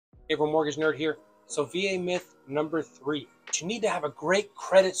Favorite Mortgage Nerd here. So VA myth number 3, you need to have a great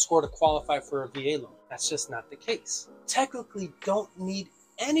credit score to qualify for a VA loan. That's just not the case. Technically, don't need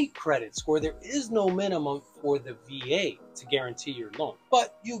any credit score. There is no minimum for the VA to guarantee your loan,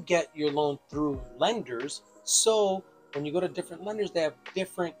 but you get your loan through lenders. So when you go to different lenders, they have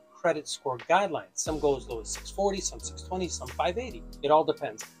different credit score guidelines. Some go as low as 640, some 620, some 580. It all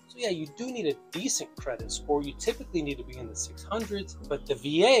depends. So yeah, you do need a decent credit score. You typically need to be in the 600s, but the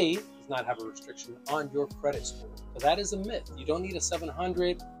VA does not have a restriction on your credit score. So that is a myth. You don't need a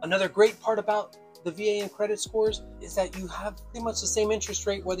 700. Another great part about the VA and credit scores is that you have pretty much the same interest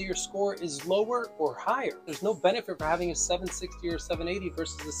rate whether your score is lower or higher. There's no benefit for having a 760 or 780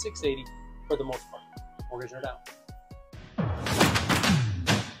 versus a 680 for the most part. Mortgage Nerd out.